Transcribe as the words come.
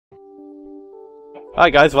Hi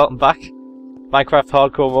guys, welcome back. Minecraft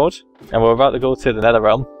Hardcore mode, and we're about to go to the nether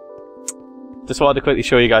realm. Just wanted to quickly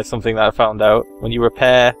show you guys something that I found out. When you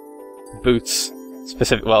repair boots,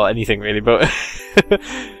 well, anything really, but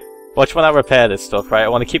watch when I repair this stuff, right? I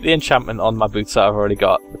want to keep the enchantment on my boots that I've already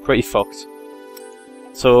got. They're pretty fucked.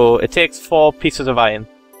 So it takes 4 pieces of iron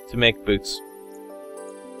to make boots.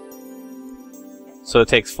 So it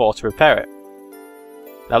takes 4 to repair it.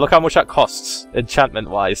 Now look how much that costs,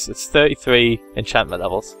 enchantment-wise. It's 33 enchantment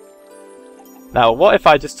levels. Now, what if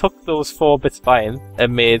I just took those 4 bits of iron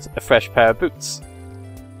and made a fresh pair of boots?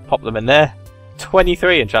 Pop them in there.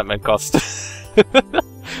 23 enchantment cost.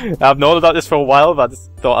 I've known about this for a while, but I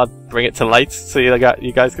just thought I'd bring it to light so you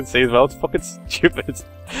guys can see as well. It's fucking stupid.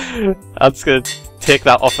 I'm just gonna take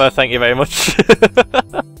that offer, thank you very much.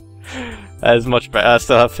 That is much better. I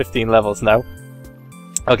still have 15 levels now.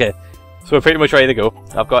 Okay. So we're pretty much ready to go.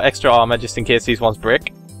 I've got extra armor just in case these ones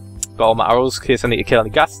break. Got all my arrows in case I need to kill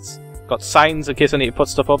any ghasts. Got signs in case I need to put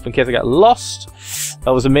stuff up in case I get lost.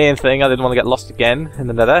 That was the main thing. I didn't want to get lost again in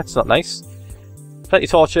the nether. It's not nice. Plenty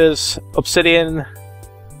of torches. Obsidian.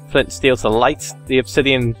 Flint and steel to light the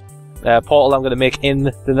obsidian portal I'm going to make in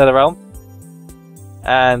the nether realm.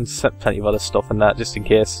 And plenty of other stuff in that just in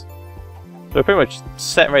case. So we're pretty much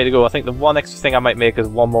set and ready to go. I think the one extra thing I might make is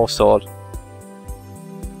one more sword.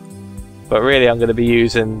 But really I'm going to be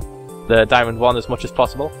using the diamond one as much as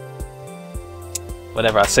possible.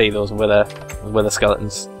 Whenever I see those wither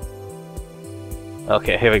skeletons.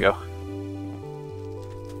 Okay, here we go.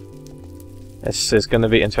 This is going to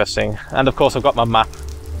be interesting. And of course I've got my map.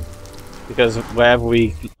 Because wherever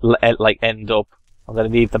we end up, I'm going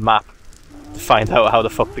to need the map to find out how the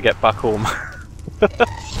fuck to get back home.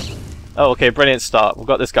 Oh, okay, brilliant start. We've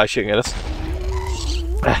got this guy shooting at us.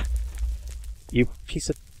 You piece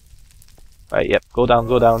of... Right, yep, go down,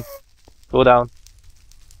 go down. Go down.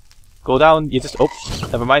 Go down, you just... Oh,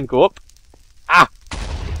 never mind, go up. Ah!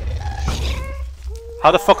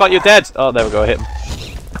 How the fuck aren't you dead? Oh, there we go, I hit him.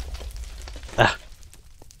 Ah.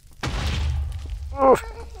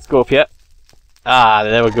 Let's go up here. Ah,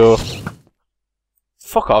 there we go.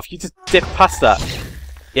 Fuck off, you just dipped past that.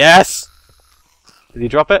 Yes! Did he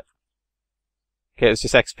drop it? Okay, it was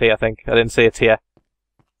just XP, I think. I didn't see a tier.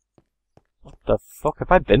 What the fuck?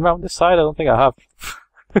 Have I been round this side? I don't think I have.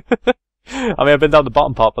 I mean, I've been down the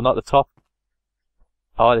bottom part, but not the top.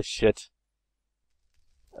 Oh, this shit.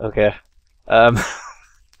 Okay. Now,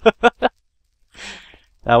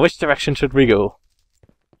 which direction should we go?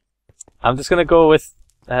 I'm just gonna go with,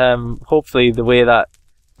 hopefully the way that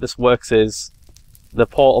this works is the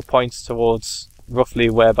portal points towards roughly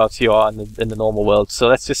whereabouts you are in the normal world. So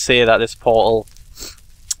let's just say that this portal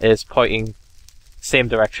is pointing same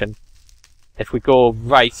direction. If we go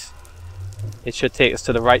right, it should take us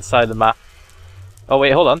to the right side of the map. Oh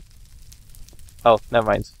wait, hold on. Oh, never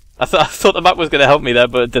mind. I thought the map was going to help me there,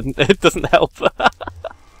 but it didn't. It doesn't help.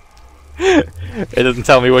 It doesn't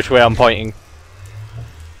tell me which way I'm pointing.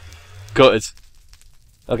 Good.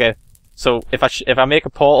 Okay, so if I make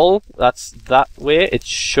a portal that's that way, it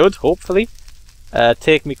should hopefully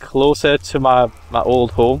take me closer to my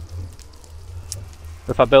old home.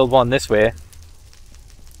 If I build one this way,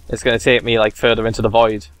 it's going to take me like further into the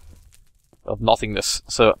void of nothingness.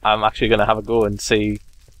 So I'm actually going to have a go and see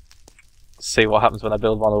what happens when I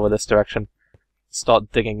build one over this direction.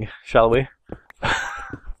 Start digging, shall we?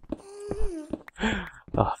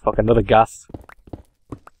 Oh, fuck, another ghast.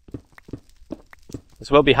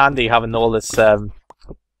 This will be handy having all this netherrack,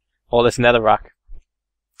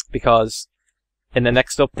 because in the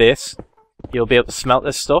next update you'll be able to smelt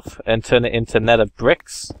this stuff and turn it into nether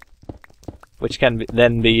bricks, which can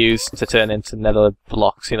then be used to turn into nether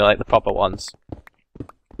blocks, you know, like the proper ones.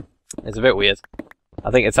 It's a bit weird.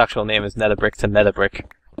 I think its actual name is nether brick to nether brick.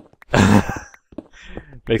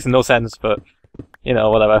 Makes no sense, but you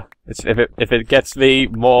know, whatever. If it gets me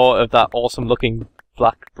more of that awesome looking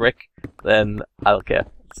black brick, then I don't care.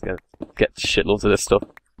 It's gonna get shitloads of this stuff.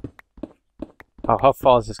 How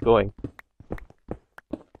far is this going?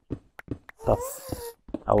 Oh,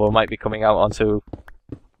 we might be coming out onto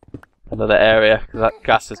another area, because that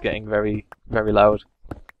gas is getting very, very loud.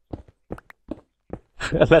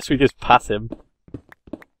 Unless we just pass him.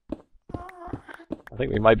 I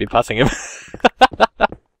think we might be passing him.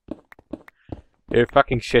 You're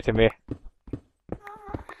fucking shitting me.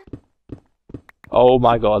 Oh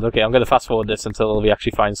my god, okay, I'm gonna fast forward this until we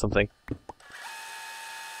actually find something.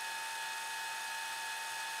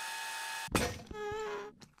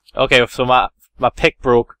 Okay, so my pick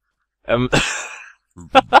broke. You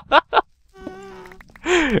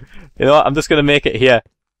know what, I'm just gonna make it here.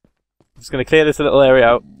 I'm just gonna clear this little area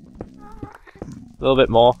out. A little bit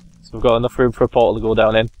more. So we've got enough room for a portal to go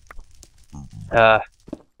down in. So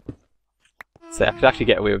I could actually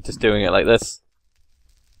get away with just doing it like this.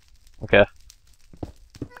 Okay.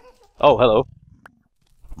 Oh, hello.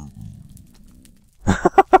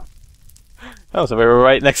 Oh, so we were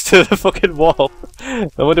right next to the fucking wall.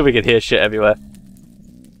 No wonder we could hear shit everywhere.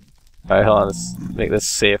 Alright, hold on, let's make this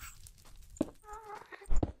safe.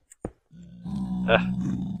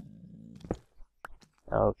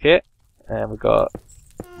 Okay, and we've got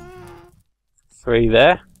 3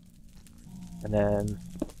 there. And then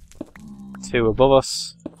 2 above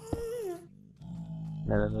us. And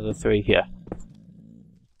then another 3 here.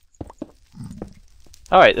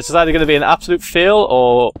 Alright, this is either going to be an absolute fail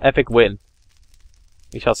or epic win.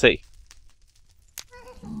 We shall see.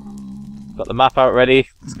 Got the map out ready.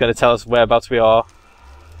 It's going to tell us whereabouts we are.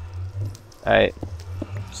 Alright.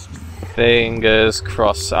 Fingers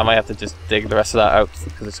crossed. I might have to just dig the rest of that out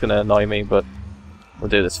because it's going to annoy me, but we'll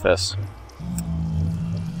do this first.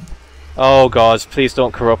 Oh god, please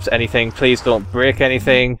don't corrupt anything. Please don't break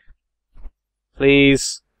anything.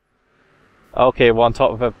 Please. Okay, we're on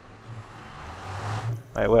top of a...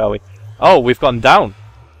 Right, where are we? Oh, we've gone down.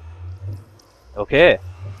 Okay.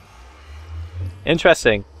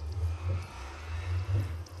 Interesting.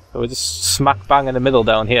 So we're just smack bang in the middle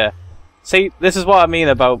down here. See, this is what I mean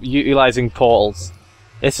about utilising portals.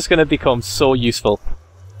 It's just going to become so useful.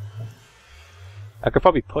 I could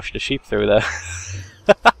probably push the sheep through there.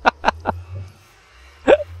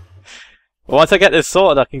 But once I get this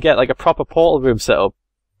sorted, I can get like a proper portal room set up.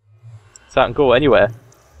 So I can go anywhere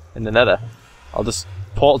in the nether. I'll just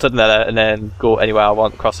portal to the nether and then go anywhere I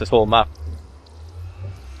want across this whole map.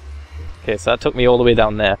 Okay, so that took me all the way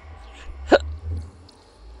down there.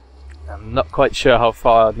 I'm not quite sure how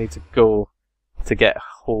far I need to go to get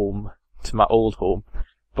home, to my old home.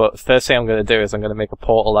 But the first thing I'm going to do is I'm going to make a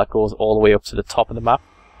portal that goes all the way up to the top of the map.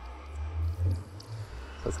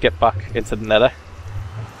 So let's get back into the nether.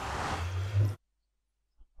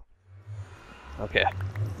 Okay.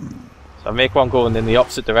 So I make one going in the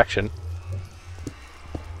opposite direction.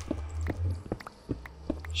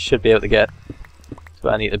 Should be able to get to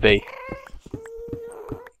where I need to be.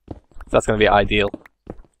 That's going to be ideal.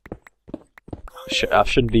 I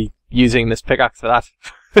shouldn't be using this pickaxe for that.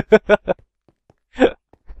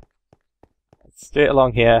 Straight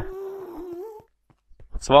along here.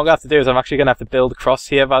 So what I'm going to have to do is I'm actually going to have to build across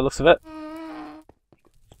here by the looks of it.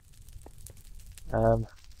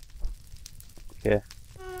 Okay.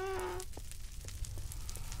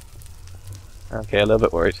 Okay, a little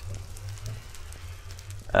bit worried.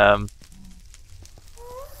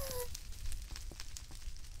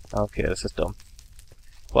 Okay, this is dumb.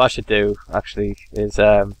 What I should do, actually, is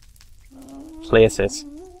place it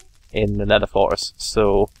in the nether fortress.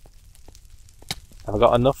 So, have I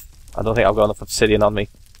got enough? I don't think I've got enough obsidian on me.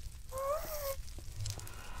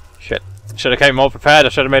 Shit. Should have came more prepared, I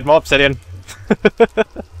should have made more obsidian.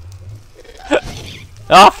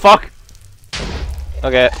 Oh, fuck!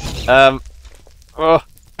 Okay, oh.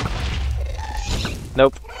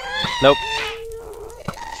 Nope. Nope.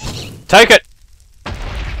 Take it!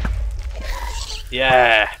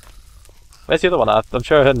 Yeah! Where's the other one? I'm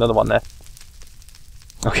sure I heard another one there.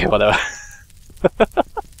 Okay, whatever.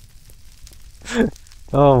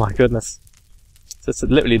 Oh my goodness. So it's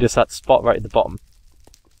literally just that spot right at the bottom.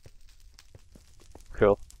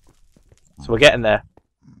 Cool. So we're getting there.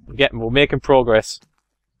 We're making progress.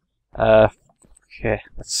 Okay,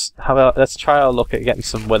 let's try our luck at getting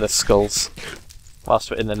some wither skulls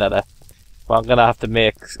whilst we're in the nether. Well, I'm gonna have to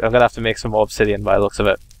make some more obsidian by the looks of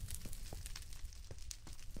it.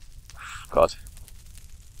 God.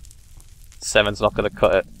 7's not gonna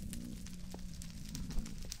cut it.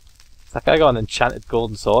 Has that guy got an enchanted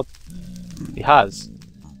golden sword? He has.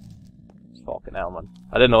 Fucking hell, man.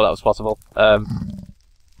 I didn't know that was possible.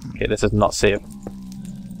 Okay, this is not safe.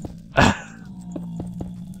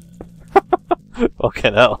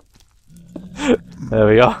 Fucking hell. There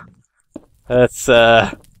we go. That's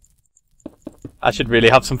I should really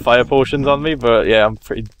have some fire potions on me, but yeah, I'm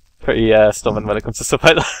pretty stubborn when it comes to stuff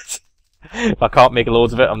like that. If I can't make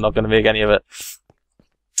loads of it, I'm not going to make any of it.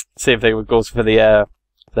 Same thing goes for the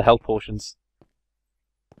health potions.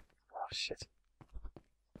 Oh shit.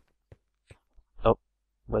 Oh,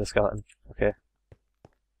 where's the skeleton? Okay.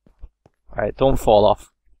 Alright, don't fall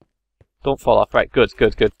off. Don't fall off. Right, good,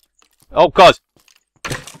 good, good. Oh god!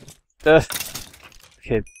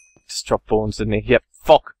 Okay, just drop bones, didn't he? Yep,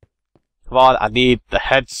 fuck! Come on, I need the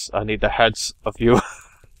heads. I need the heads of you.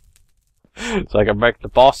 So I can wreck the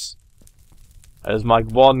boss. That is my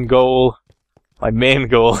one goal. My main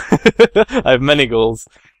goal. I have many goals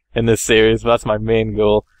in this series, but that's my main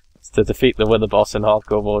goal. It's to defeat the Wither boss in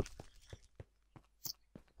hardcore mode.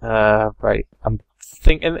 Right. I'm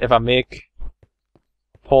thinking if I make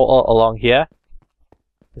portal along here,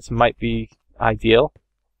 this might be ideal.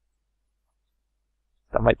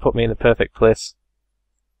 That might put me in the perfect place.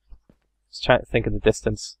 Just trying to think of the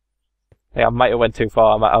distance. Yeah, I might have went too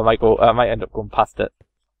far. I might end up going past it.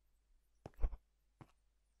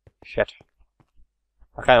 Shit.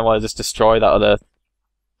 I kind of want to just destroy that other...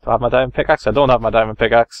 Do I have my diamond pickaxe? I don't have my diamond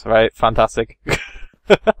pickaxe. Right, fantastic.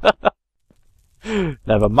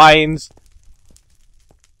 Never mind.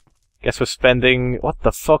 Guess we're spending... What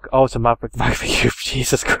the fuck? Oh, it's a magma cube.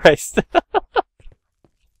 Jesus Christ.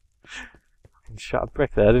 Shot a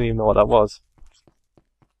brick there. I didn't even know what that was.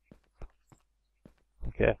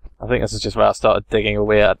 Okay, I think this is just where I started digging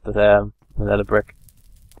away at the nether brick.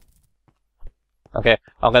 Okay,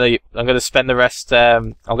 I'm gonna spend the rest.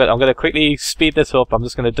 I'm gonna quickly speed this up. I'm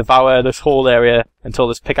just gonna devour this whole area until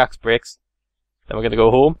this pickaxe breaks. Then we're gonna go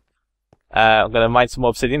home. I'm gonna mine some more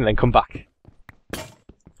obsidian and then come back.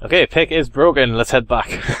 Okay, pick is broken. Let's head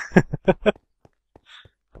back.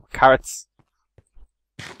 Carrots.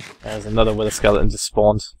 There's another wither skeleton just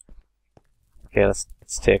spawned. Okay, let's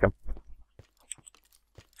take him.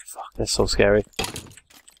 Fuck, they're so scary.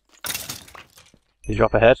 Did he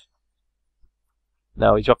drop a head?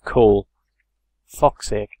 No, he dropped coal. Fuck's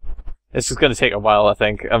sake. This is going to take a while, I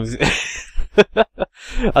think. I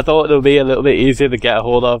thought it would be a little bit easier to get a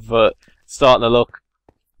hold of, but it's starting to look...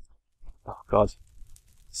 Oh god.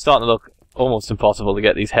 It's starting to look almost impossible to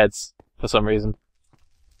get these heads, for some reason.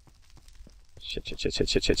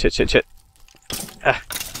 Shit. Ah.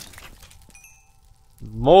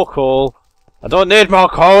 More coal. I don't need more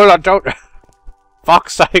coal, I don't...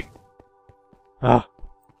 Fuck's sake. Oh.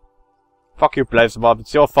 Fuck you, Blazemob,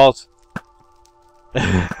 it's your fault.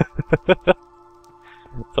 It's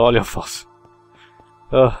all your fault.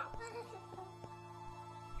 Oh.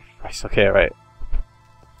 Right, okay, right.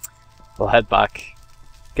 We'll head back.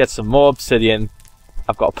 Get some more obsidian.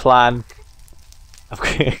 I've got a plan. I've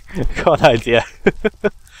got an idea.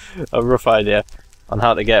 A rough idea on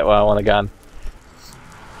how to get where I want to go.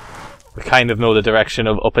 We kind of know the direction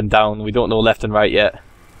of up and down. We don't know left and right yet.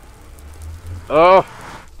 Oh!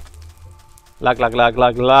 Lag.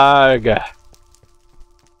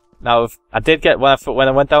 Now, I did get when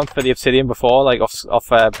I went down for the obsidian before, like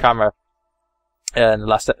off camera, in the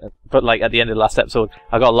last, but like at the end of the last episode,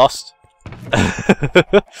 I got lost.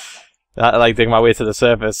 I had to like dig my way to the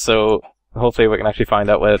surface, so hopefully we can actually find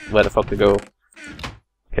out where the fuck to go.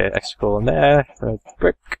 Okay, extra coal in there,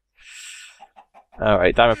 brick. All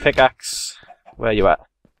right, diamond pickaxe. Where you at?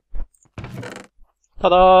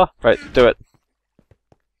 Ta-da! Right, do it.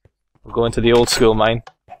 We'll go into the old school mine.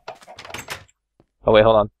 Oh wait,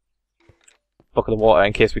 hold on. Bucket of water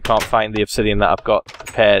in case we can't find the obsidian that I've got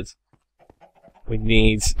prepared. We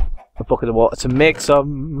need a bucket of water to make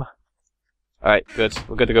some. Alright, good.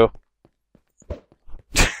 We're good to go.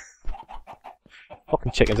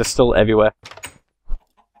 Fucking chickens are still everywhere.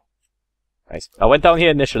 Nice. I went down here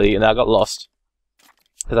initially and I got lost.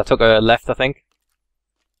 Because I took a left, I think.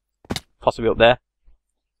 Possibly up there.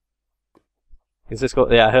 Is this go?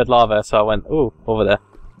 Yeah, I heard lava, so I went, ooh, over there.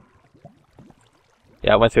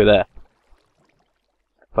 Yeah, I went through there.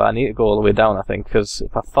 But I need to go all the way down, I think, because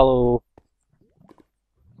if I follow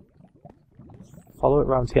it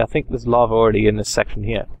around here, I think there's lava already in this section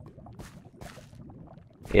here.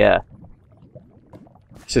 Yeah.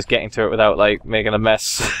 It's just getting to it without, like, making a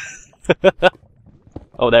mess.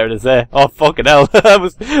 Oh, there it is there. Oh, fucking hell.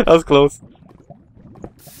 that was close.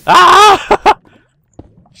 Ah!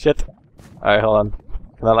 Shit. Alright, hold on.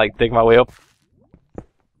 Can I, like, dig my way up?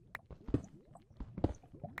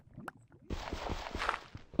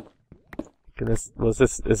 Is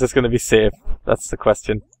this gonna be safe? That's the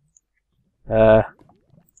question. A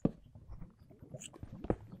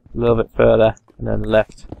little bit further, and then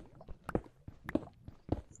left.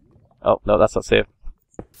 Oh, no, that's not safe.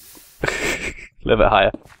 A little bit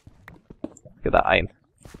higher. Look at that iron.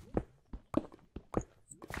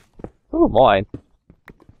 Ooh, more iron.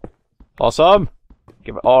 Awesome!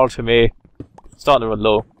 Give it all to me. Starting to run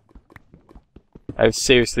low. I've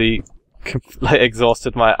seriously like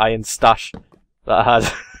exhausted my iron stash that I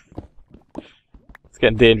had. It's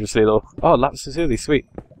getting dangerously low. Oh, lapis lazuli, sweet.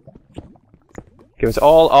 Give us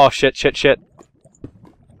all. Oh shit. Oh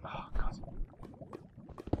god.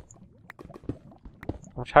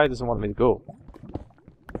 How much higher does it want me to go?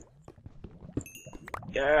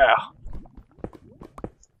 Yeah.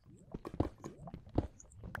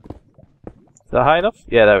 Is that high enough?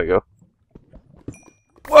 Yeah, there we go.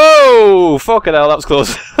 Whoa! Fucking hell, that was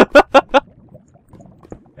close.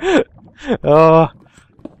 Oh,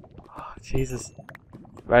 Jesus.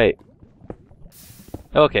 Right.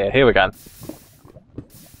 Okay, here we go.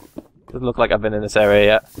 Doesn't look like I've been in this area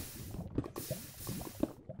yet.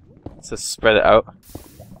 Let's just spread it out.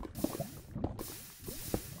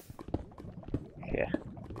 Okay.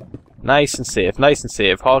 Nice and safe, nice and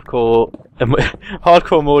safe. Hardcore,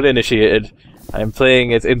 hardcore mode initiated. I'm playing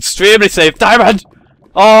it extremely safe. Diamond!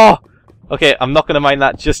 Oh! Okay, I'm not going to mine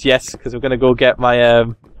that just yet, because we're going to go get my,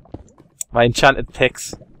 my enchanted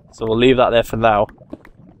picks. So we'll leave that there for now.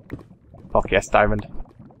 Fuck yes, diamond.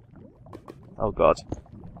 Oh god.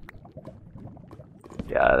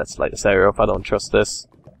 Yeah, let's light this area up. I don't trust this.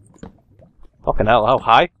 Fucking hell, how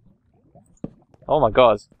high? Oh my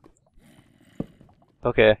god.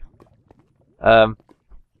 Okay.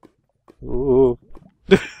 Ooh.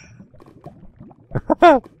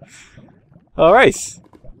 Alright.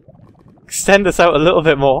 Extend this out a little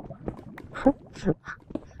bit more.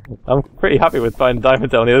 I'm pretty happy with finding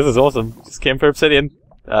diamond down here. This is awesome. Just came for obsidian.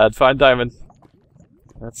 Find diamond.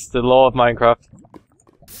 That's the law of Minecraft.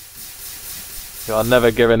 You are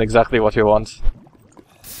never given exactly what you want.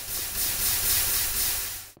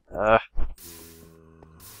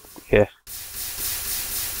 Okay.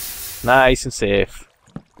 Nice and safe.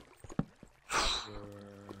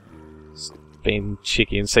 Just being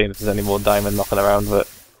cheeky and saying if there's any more diamond knocking around,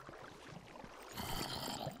 but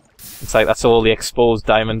looks like that's all the exposed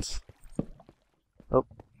diamonds. Oh,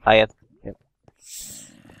 iron. Yep.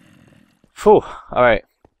 Phew, alright.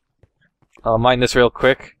 I'll mine this real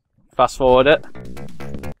quick. Fast forward it.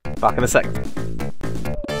 Back in a sec.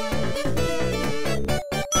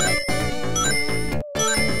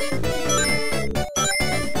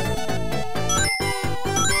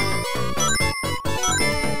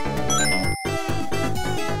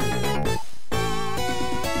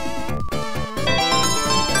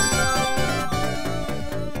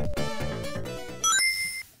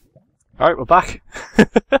 Alright, we're back.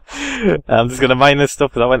 I'm just gonna mine this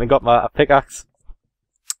stuff because I went and got my pickaxe.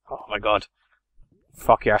 Oh my god.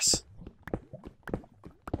 Fuck yes.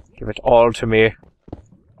 Give it all to me.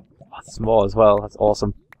 Oh, there's more as well, that's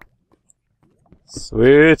awesome.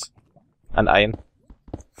 Sweet! And iron.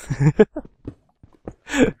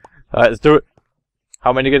 Alright, let's do it.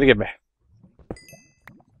 How many are you gonna give me?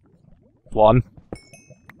 1.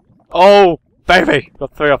 Oh! Baby!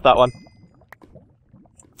 Got 3 off that one.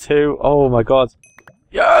 2. Oh my god.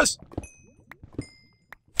 Yes!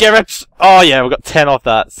 Give it! Oh yeah, we got 10 off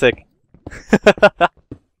that. Sick.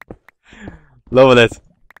 Loving it.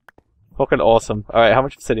 Fucking awesome. Alright, how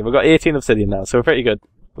much obsidian? We've got 18 obsidian now, so we're pretty good.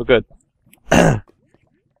 We're good.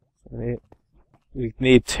 We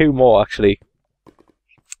need 2 more, actually.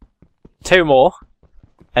 2 more,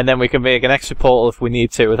 and then we can make an extra portal if we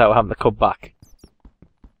need to without having to come back.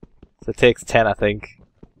 So it takes 10, I think.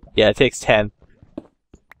 Yeah, it takes 10.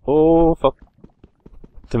 Oh, fuck.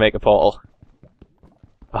 To make a portal.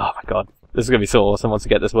 Oh my god. This is going to be so awesome once we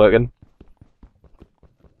get this working.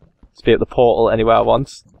 Just be at the portal anywhere I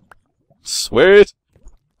want. Sweet!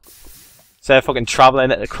 Instead of fucking travelling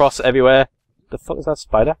it across everywhere. The fuck is that,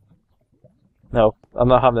 spider? No, I'm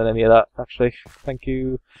not having any of that, actually. Thank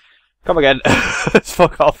you. Come again.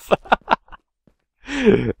 Fuck off.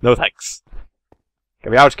 No thanks.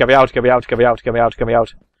 Get me out, get me out, get me out, get me out, get me out, get me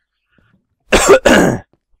out.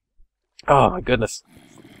 Oh my goodness.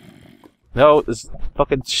 No, there's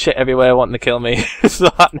fucking shit everywhere wanting to kill me. It's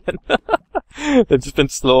not happening. They've just been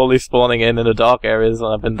slowly spawning in the dark areas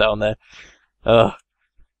when I've been down there. Ugh.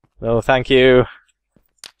 No, thank you.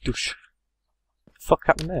 Douche. What the fuck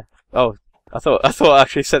happened there? Oh, I thought I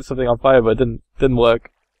actually set something on fire, but it didn't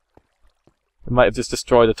work. It might have just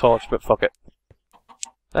destroyed the torch, but fuck it.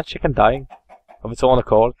 Is that chicken dying? Of its own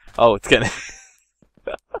accord? Oh, it's getting...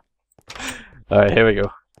 Alright, here we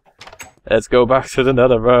go. Let's go back to the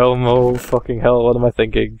nether realm. Oh, fucking hell, what am I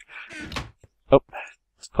thinking? Oh,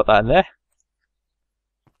 let's put that in there.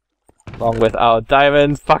 Along with our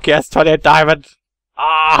diamond. Fuck yes, 28 diamond!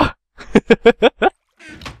 Ah!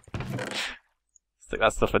 Stick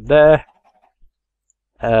that stuff in there.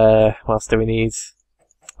 What else do we need?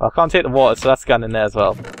 Well, I can't take the water, so that's gone in there as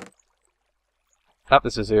well.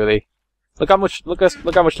 Lapis lazuli. Look how much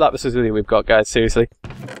lapis lazuli we've got, guys, seriously.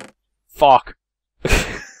 Fuck.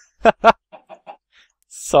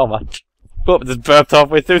 So much. Oh, just burped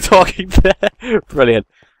halfway through talking there. Brilliant.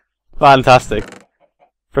 Fantastic.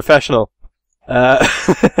 Professional.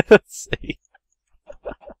 Let's see.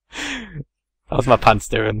 How's my pants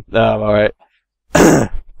doing? No, I'm alright.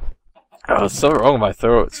 Oh, so wrong with my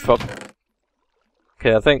throat. It's fuck.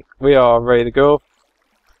 Okay, I think we are ready to go.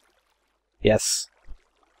 Yes.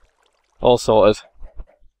 All sorted.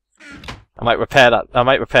 I might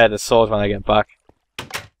repair this sword when I get back.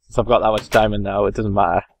 Since I've got that much diamond now, it doesn't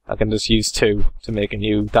matter. I can just use 2 to make a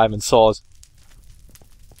new diamond sword.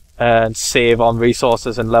 And save on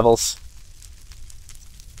resources and levels.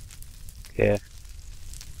 Okay.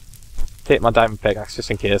 Take my diamond pickaxe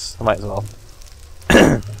just in case. I might as well.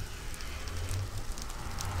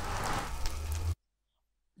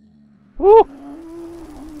 Woo!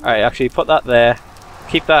 Alright, actually put that there.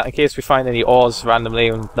 Keep that in case we find any ores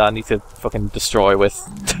randomly that I need to fucking destroy with.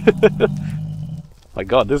 My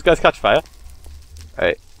god, those guys catch fire.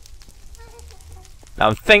 Alright. Now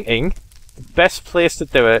I'm thinking the best place to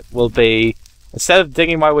do it will be, instead of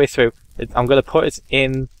digging my way through, I'm going to put it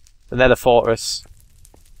in the nether fortress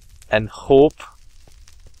and hope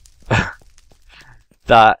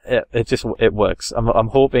that it works. I'm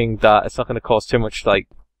hoping that it's not going to cause too much like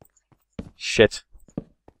shit.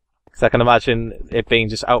 Because I can imagine it being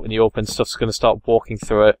just out in the open, stuff's going to start walking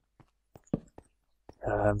through it.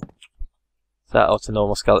 That oh, it's a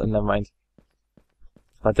normal skeleton, never mind.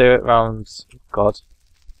 If I do it round... God.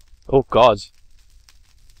 Oh god.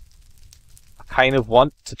 I kind of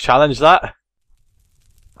want to challenge that.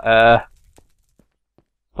 But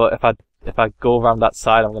if I go around that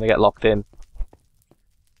side, I'm going to get locked in.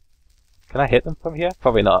 Can I hit them from here?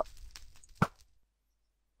 Probably not.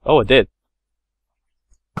 Oh, it did.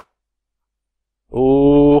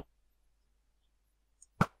 Ooh.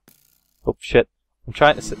 Oh shit. I'm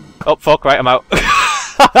trying to see. Oh fuck, right, I'm out.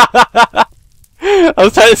 I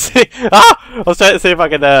was trying to see. I was trying to see if I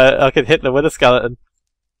could hit the wither skeleton.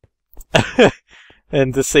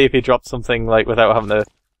 And to see if he dropped something like without having to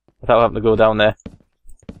go down there.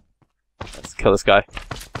 Let's kill this guy.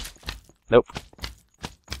 Nope.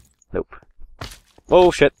 Nope.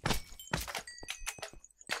 Oh shit.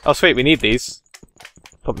 Oh sweet, we need these.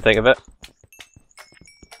 Come to think of it.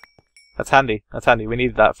 That's handy. That's handy. We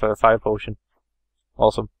needed that for a fire potion.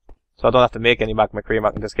 Awesome. So I don't have to make any magma cream,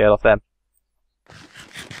 I can just get off them.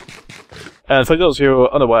 And for those of you who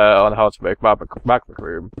are unaware on how to make magma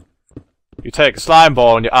cream, you take a slime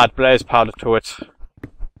ball and you add blaze powder to it.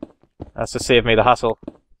 That's to save me the hassle.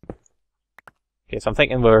 Okay, so I'm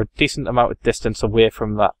thinking we're a decent amount of distance away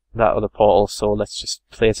from that other portal, so let's just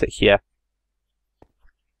place it here.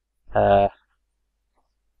 Yeah.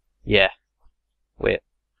 Wait.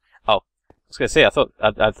 Oh, I was gonna say I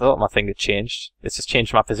thought my thing had changed. It's just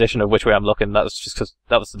changed my position of which way I'm looking. That was just because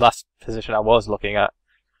that was the last position I was looking at.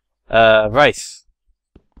 Right.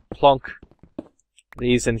 Plonk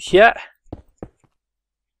these in here.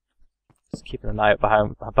 Just keeping an eye out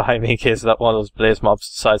behind me in case that one of those blaze mobs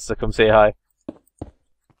decides to come say hi.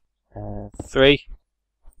 3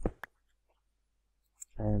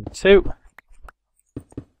 and 2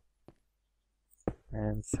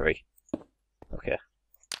 and 3. Okay.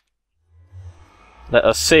 Let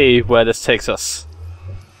us see where this takes us.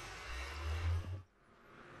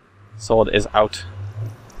 Sword is out.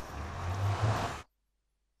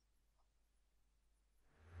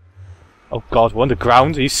 Oh god, we're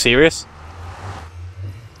underground? Are you serious?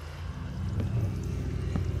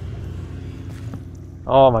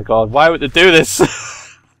 Oh my god, why would they do this?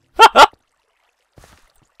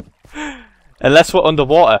 Unless we're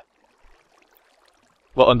underwater.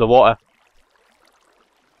 We're underwater.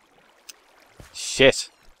 Shit.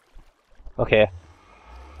 Okay.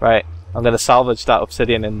 Right, I'm gonna salvage that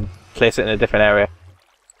obsidian and place it in a different area.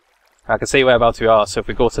 I can see whereabouts we are, so if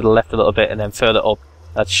we go to the left a little bit and then further up,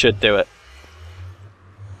 that should do it.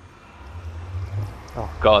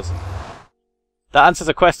 Oh god. That answers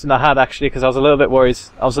a question I had actually, because I was a little bit worried.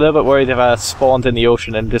 I was a little bit worried if I spawned in the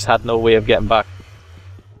ocean and just had no way of getting back.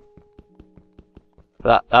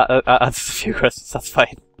 That answers a few questions, that's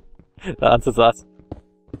fine. That answers that.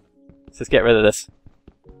 Let's just get rid of this.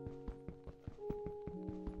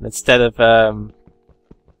 And instead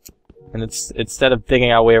of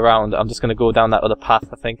digging our way around, I'm just going to go down that other path,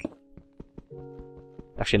 I think.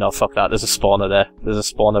 Actually, no, fuck that. There's a spawner there. There's a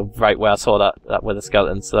spawner right where I saw that wither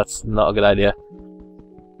skeleton, so that's not a good idea.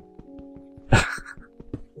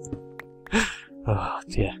 Oh,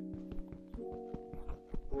 dear.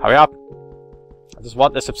 Hurry up! I just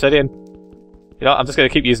want this obsidian. You know, I'm just going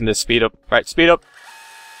to keep using this speed up. Right, speed up!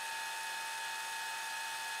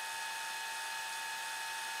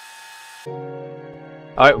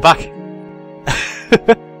 Alright, we're back!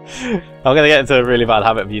 I'm going to get into a really bad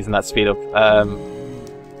habit of using that speed up.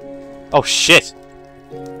 Oh shit!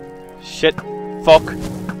 Shit! Fuck!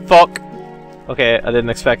 Fuck! Okay, I did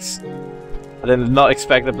not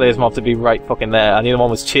expect the blaze mob to be right fucking there. I knew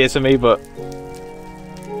one was chasing me, but...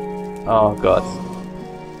 Oh god.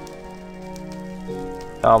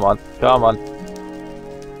 Come on, come on.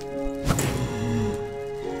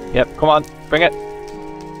 Yep, come on, bring it!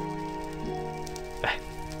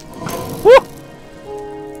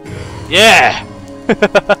 Yeah!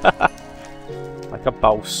 Like a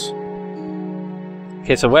boss.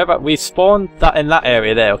 Okay, so where about we spawned that in that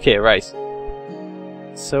area there. Okay, right.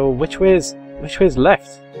 So which way's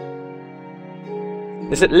left?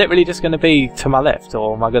 Is it literally just going to be to my left,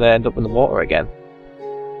 or am I going to end up in the water again?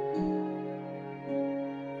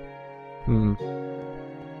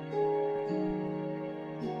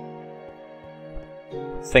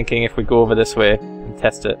 Thinking if we go over this way and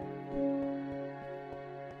test it.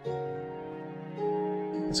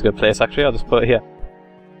 It's a good place actually, I'll just put it here.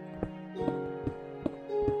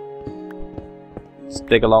 Let's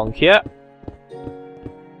dig along here.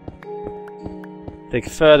 Dig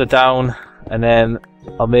further down, and then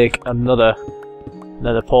I'll make another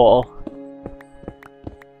portal.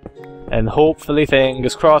 And hopefully,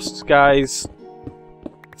 fingers crossed, guys,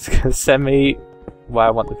 it's gonna send me where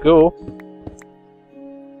I want to go.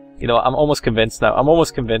 You know, I'm almost convinced now. I'm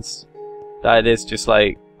almost convinced that it is just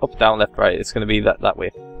like up, down, left, right. It's going to be that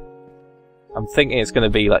way. I'm thinking it's going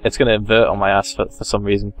to be like, it's going to invert on my ass for some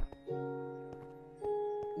reason.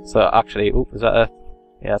 So actually, oop, is that a...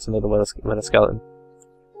 Yeah, that's another wither skeleton.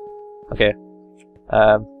 Okay.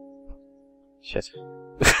 Shit.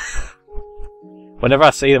 Whenever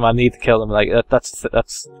I see them, I need to kill them. Like, that's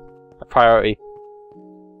a priority.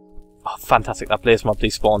 Oh, fantastic. That blaze mob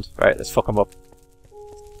despawned. Right, let's fuck him up.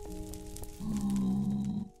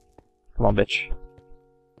 Come on, bitch.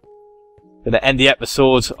 Gonna end the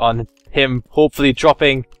episode on him hopefully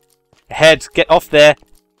dropping a head. Get off there.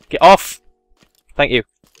 Get off. Thank you.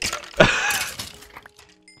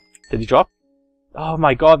 Did he drop? Oh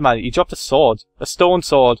my god, man. He dropped a sword. A stone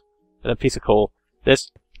sword. And a piece of coal.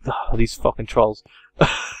 This... Oh, these fucking trolls.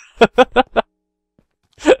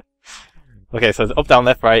 Okay, so it's up, down,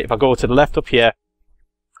 left, right. If I go to the left up here,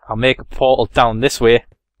 I'll make a portal down this way.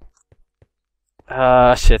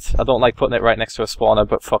 Shit. I don't like putting it right next to a spawner,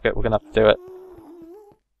 but fuck it, we're gonna have to do it.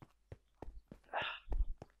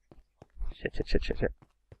 Shit.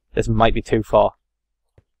 This might be too far.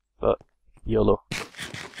 But, YOLO.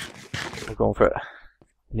 We're going for it.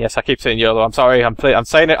 And yes, I keep saying YOLO, I'm sorry, I'm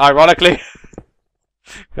saying it ironically.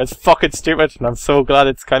 It's fucking stupid, and I'm so glad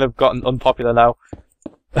it's kind of gotten unpopular now.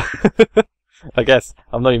 I guess.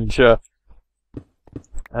 I'm not even sure.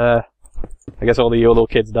 I guess all the YOLO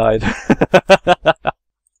kids died.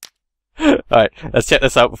 Alright, let's check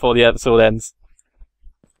this out before the episode ends.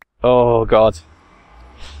 Oh god.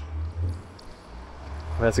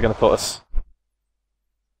 Where's it gonna put us?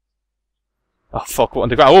 Oh fuck, we're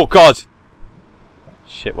underground. Oh god!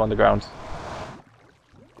 Shit, we're underground.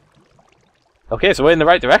 Okay, so we're in the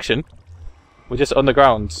right direction. We're just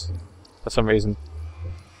underground for some reason.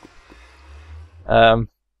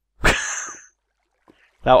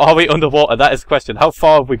 Now, are we underwater? That is the question. How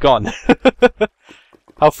far have we gone?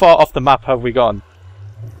 How far off the map have we gone?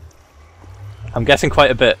 I'm guessing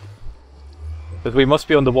quite a bit. Because we must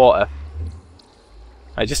be underwater.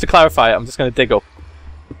 Right, just to clarify, I'm just going to dig up.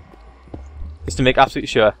 Just to make absolutely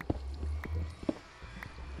sure.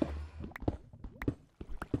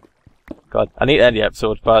 God, I need to end the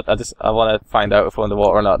episode, but I want to find out if we're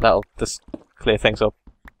underwater or not. That'll just clear things up.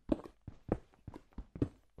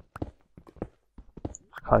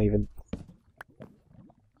 I can't even...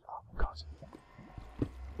 Oh my god.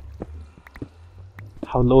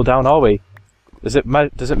 How low down are we? Does it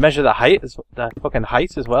measure the height, the fucking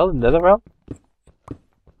height as well in the nether realm?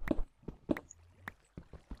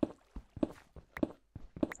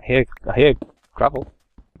 I hear gravel.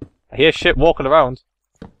 I hear shit walking around.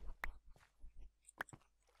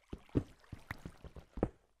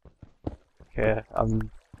 Okay,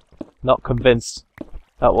 I'm not convinced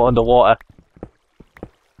that we're underwater.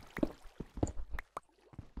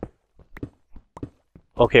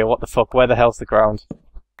 Okay, what the fuck? Where the hell's the ground?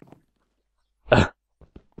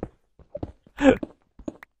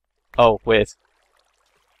 Oh, wait.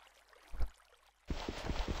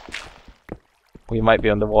 We might be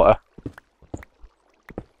underwater.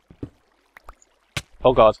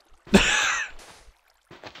 Oh god.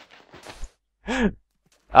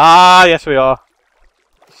 Ah, yes we are.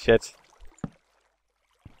 Shit.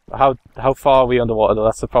 How far are we underwater though?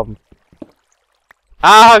 That's the problem.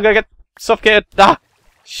 Ah, I'm gonna get suffocated. Ah,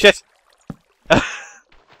 shit.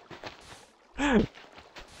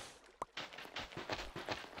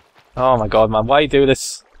 Oh my god, man! Why do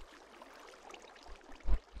this?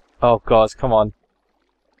 Oh god, come on.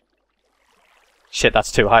 Shit,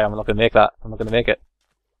 that's too high. I'm not gonna make that. I'm not gonna make it.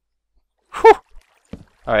 Whew.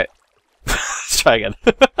 All right. Let's try again.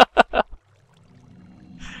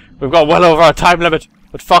 We've got well over our time limit,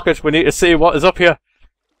 but fuck it, we need to see what is up here.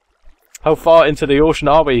 How far into the ocean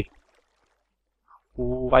are we?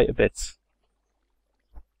 Quite a bit.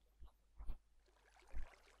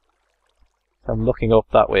 I'm looking up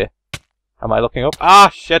that way. Am I looking up? Ah,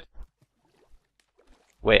 shit!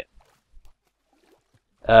 Wait.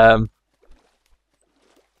 How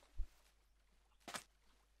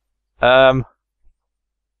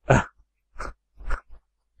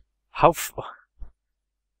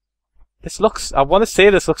this looks... I want to say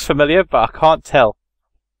this looks familiar, but I can't tell.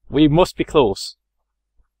 We must be close.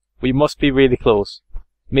 We must be really close.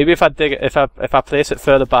 Maybe if I dig it, if I place it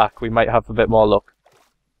further back, we might have a bit more luck.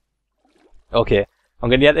 Okay, I'm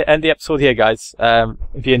going to end the episode here, guys.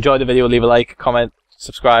 If you enjoyed the video, leave a like, comment,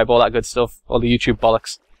 subscribe, all that good stuff, all the YouTube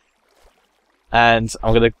bollocks. And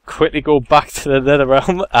I'm going to quickly go back to the nether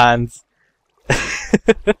realm and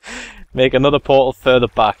make another portal further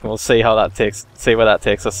back, and we'll see how that takes. See where that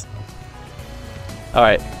takes us. All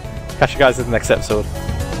right, catch you guys in the next episode.